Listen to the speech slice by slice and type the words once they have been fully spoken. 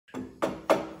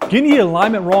Getting the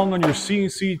alignment wrong on your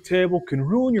CNC table can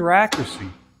ruin your accuracy,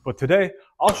 but today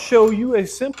I'll show you a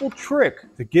simple trick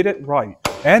to get it right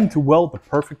and to weld the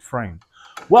perfect frame.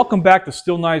 Welcome back to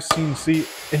SteelKnight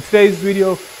CNC. In today's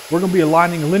video, we're going to be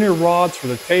aligning linear rods for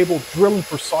the table, drilling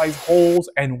precise holes,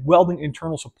 and welding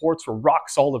internal supports for rock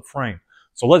solid frame.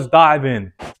 So let's dive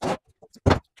in.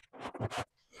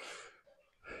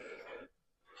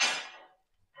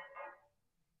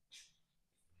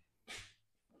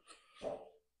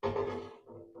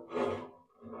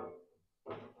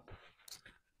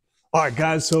 All right,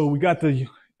 guys, so we got the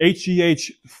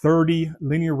HEH 30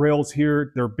 linear rails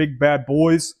here. They're big bad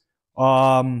boys.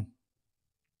 You're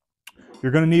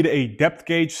going to need a depth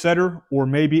gauge setter or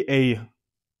maybe a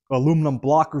aluminum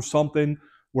block or something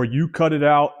where you cut it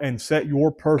out and set your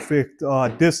perfect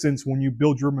distance when you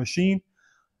build your machine.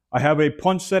 I have a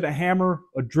punch set, a hammer,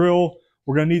 a drill.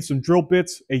 We're going to need some drill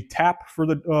bits, a tap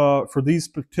for these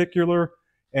particular,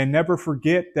 and never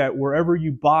forget that wherever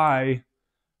you buy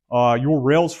your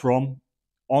rails from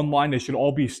online, they should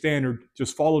all be standard.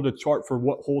 Just follow the chart for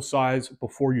what hole size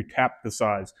before you tap the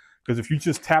size, because if you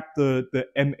just tap the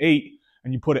M8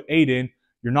 and you put an 8 in,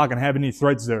 you're not going to have any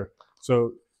threads there.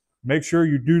 So make sure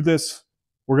you do this.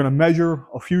 We're going to measure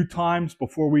a few times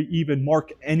before we even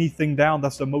mark anything down.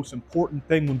 That's the most important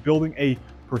thing when building a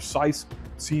precise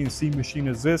CNC machine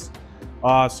as this.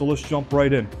 So let's jump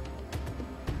right in.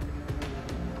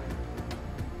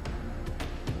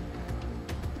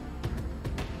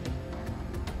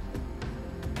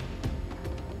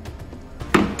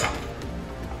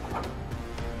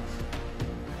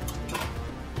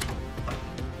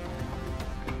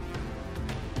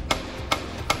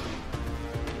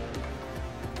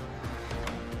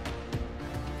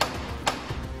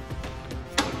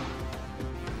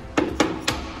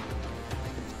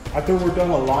 After we're done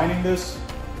aligning this,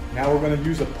 now we're going to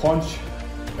use a punch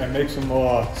and make some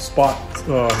spots.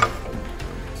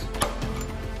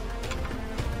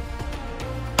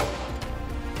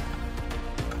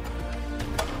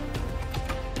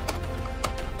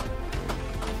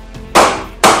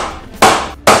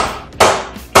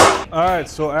 Alright,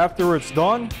 so after it's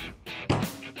done,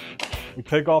 we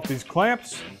take off these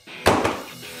clamps,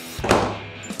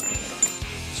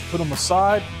 just put them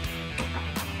aside.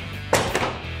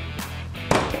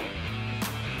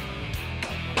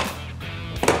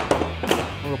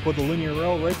 We'll put the linear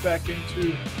rail right back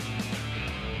into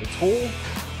its hole.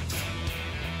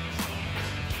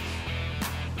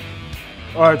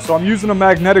 All right, so I'm using a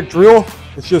magnetic drill.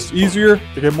 It's just easier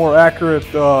to get more accurate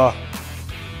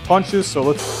punches. So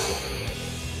let's.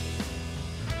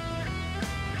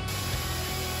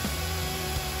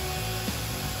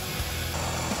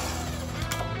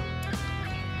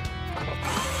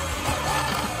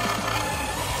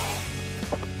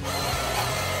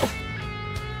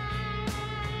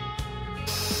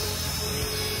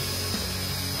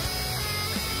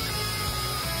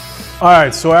 All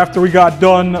right, so after we got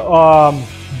done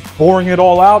boring it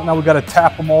all out, now we got to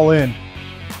tap them all in.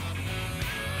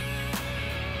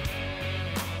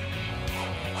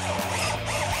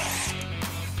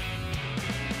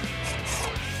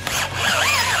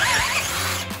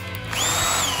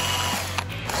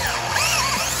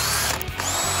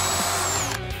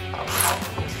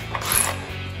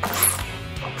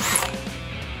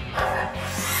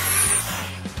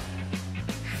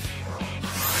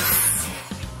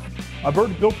 I've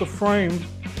already built the frame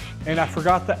and I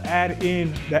forgot to add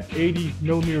in that 80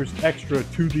 millimeters extra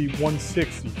to the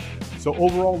 160. So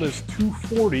overall there's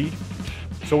 240.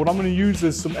 So what I'm going to use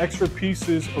is some extra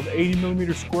pieces of 80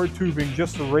 millimeter square tubing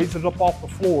just to raise it up off the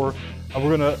floor. And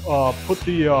we're going to put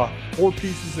the 4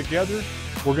 pieces together.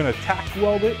 We're going to tack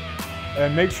weld it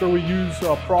and make sure we use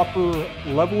proper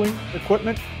leveling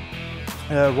equipment,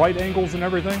 right angles and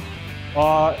everything.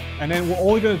 And then we're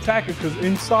only going to tack it because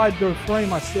inside the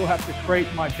frame I still have to create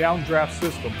my downdraft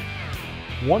system.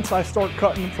 Once I start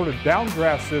cutting for the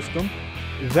downdraft system,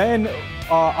 then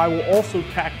I will also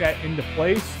tack that into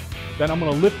place. Then I'm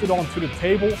going to lift it onto the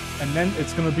table and then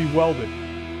it's going to be welded.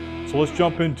 So let's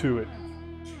jump into it.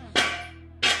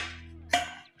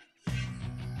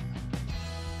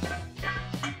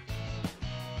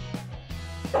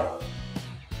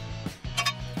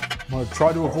 I'm going to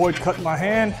try to avoid cutting my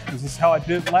hand. This is how I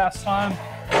did last time,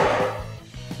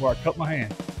 where I cut my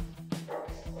hand.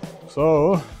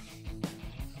 So,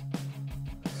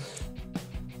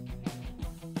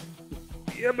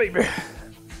 yeah, baby.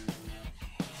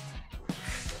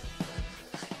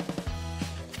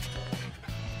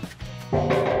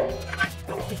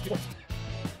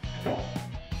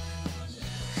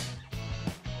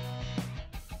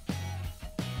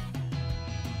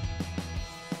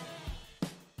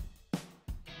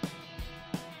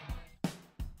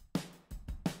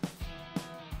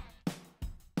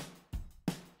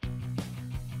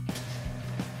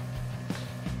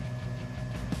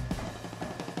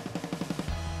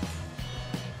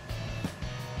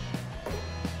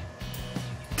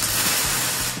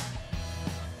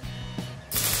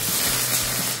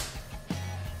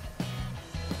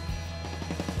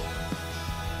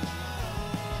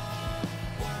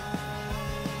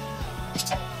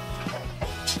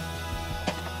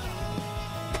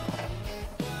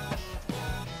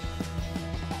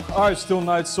 All right,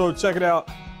 SteelKnights, so check it out.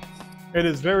 It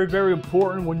is very, very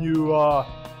important when you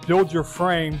build your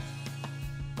frame,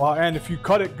 and if you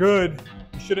cut it good,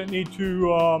 you shouldn't need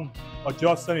to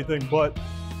adjust anything, but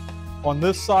on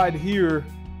this side here,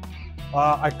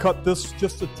 I cut this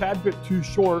just a tad bit too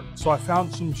short, so I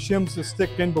found some shims to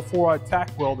stick in before I tack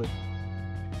welded.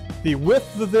 The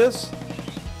width of this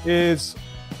is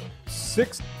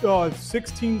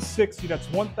 1660, that's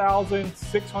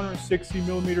 1,660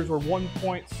 millimeters, or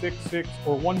 1.66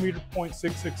 or 1 meter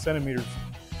 0.66 centimeters.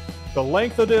 The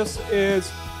length of this is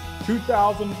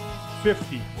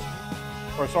 2,050,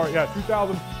 or sorry, yeah,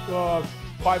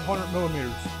 2,500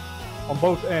 millimeters on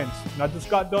both ends. And I just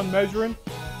got done measuring.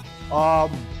 I'm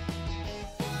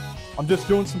just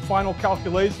doing some final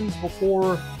calculations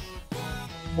before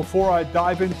I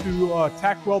dive into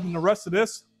tack welding the rest of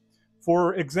this.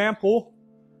 For example,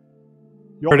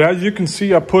 as you can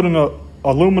see, I put an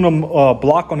aluminum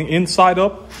block on the inside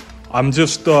up. I'm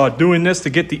just doing this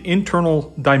to get the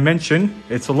internal dimension.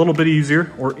 It's a little bit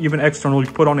easier, or even external, you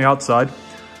can put on the outside.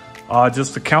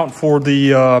 Just account for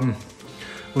the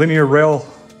linear rail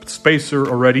spacer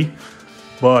already.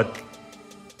 But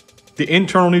the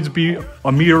internal needs to be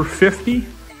 1.50 meters.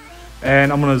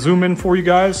 And I'm gonna zoom in for you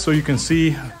guys so you can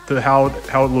see how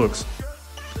it looks.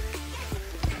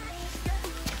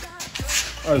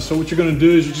 All right, so what you're gonna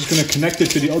do is you're just gonna connect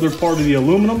it to the other part of the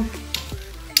aluminum.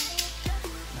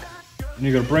 And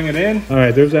you're gonna bring it in. All right,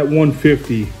 there's that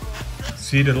 150.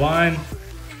 See the line?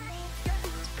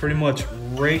 It's pretty much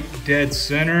right dead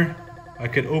center. I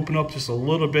could open up just a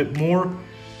little bit more,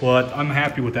 but I'm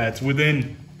happy with that. It's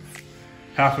within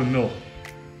 0.5 mil.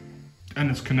 And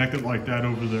it's connected like that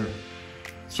over there.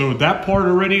 So that part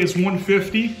already is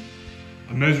 150.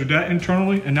 I measured that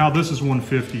internally, and now this is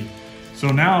 150. So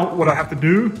now what I have to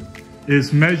do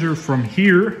is measure from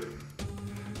here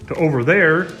to over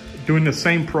there, doing the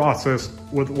same process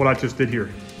with what I just did here.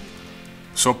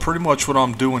 So pretty much what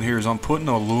I'm doing here is I'm putting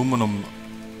aluminum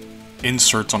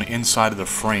inserts on the inside of the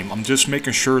frame. I'm just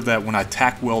making sure that when I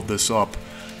tack weld this up,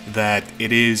 that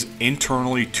it is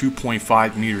internally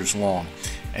 2.5 meters long.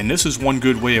 And this is one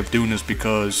good way of doing this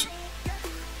because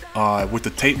with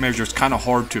the tape measure, it's kind of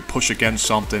hard to push against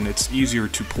something. It's easier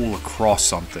to pull across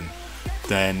something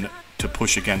than to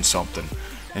push against something.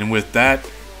 And with that,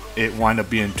 it wind up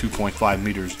being 2.5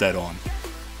 meters dead on.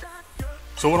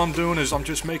 So what I'm doing is I'm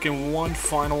just making one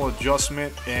final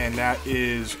adjustment, and that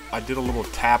is I did a little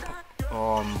tap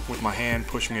with my hand,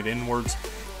 pushing it inwards,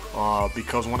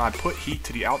 because when I put heat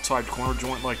to the outside corner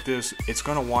joint like this, it's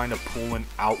going to wind up pulling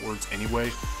outwards anyway.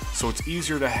 So it's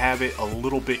easier to have it a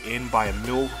little bit in by a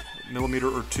millimeter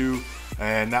or two,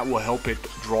 and that will help it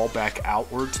draw back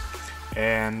outwards.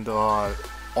 And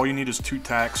all you need is 2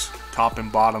 tacks, top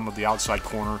and bottom of the outside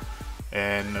corner,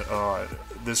 and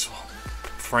this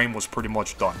frame was pretty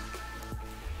much done.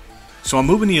 So I'm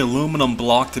moving the aluminum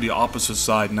block to the opposite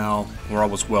side now, where I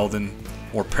was welding,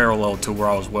 or parallel to where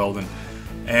I was welding.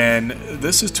 And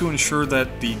this is to ensure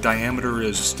that the diameter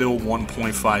is still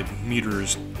 1.5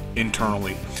 meters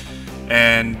internally.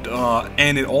 And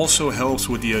it also helps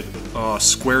with the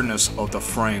squareness of the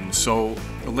frame. So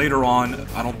later on,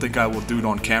 I don't think I will do it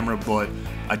on camera, but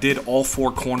I did all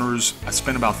 4 corners. I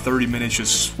spent about 30 minutes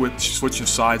just switching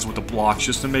sides with the blocks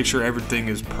just to make sure everything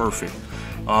is perfect.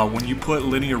 When you put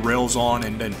linear rails on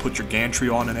and then put your gantry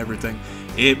on and everything,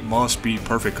 it must be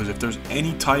perfect, because if there's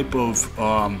any type of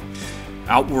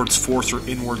outwards force or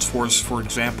inwards force, for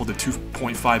example, the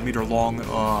 2.5 meter long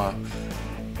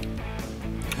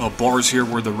bars here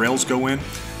where the rails go in,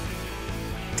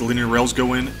 the linear rails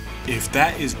go in, if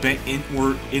that is bent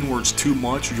inwards too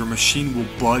much, your machine will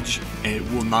budge and it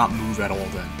will not move at all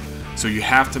then. So you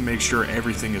have to make sure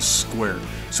everything is square.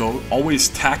 So always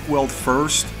tack weld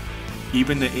first,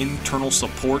 even the internal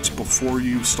supports, before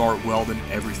you start welding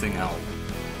everything out.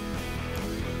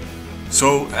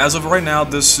 So as of right now,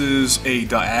 this is a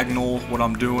diagonal, what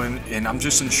I'm doing, and I'm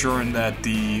just ensuring that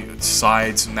the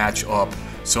sides match up.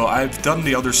 So I've done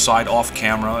the other side off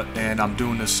camera, and I'm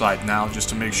doing this side now just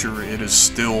to make sure it is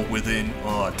still within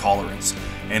tolerance.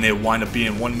 And it wind up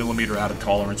being 1 millimeter out of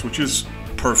tolerance, which is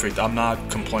perfect. I'm not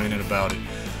complaining about it.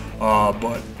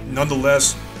 But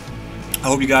nonetheless, I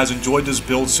hope you guys enjoyed this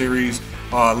build series.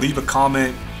 Leave a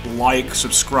comment, like,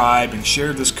 subscribe, and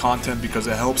share this content, because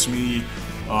it helps me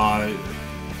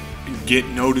get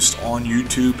noticed on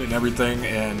YouTube and everything.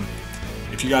 And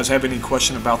if you guys have any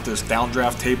question about this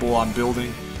downdraft table I'm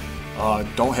building,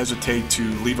 don't hesitate to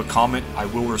leave a comment. I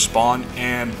will respond,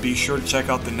 and be sure to check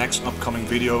out the next upcoming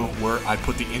video where I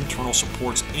put the internal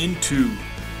supports into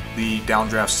the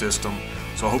downdraft system.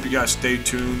 So I hope you guys stay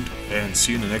tuned, and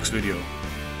see you in the next video.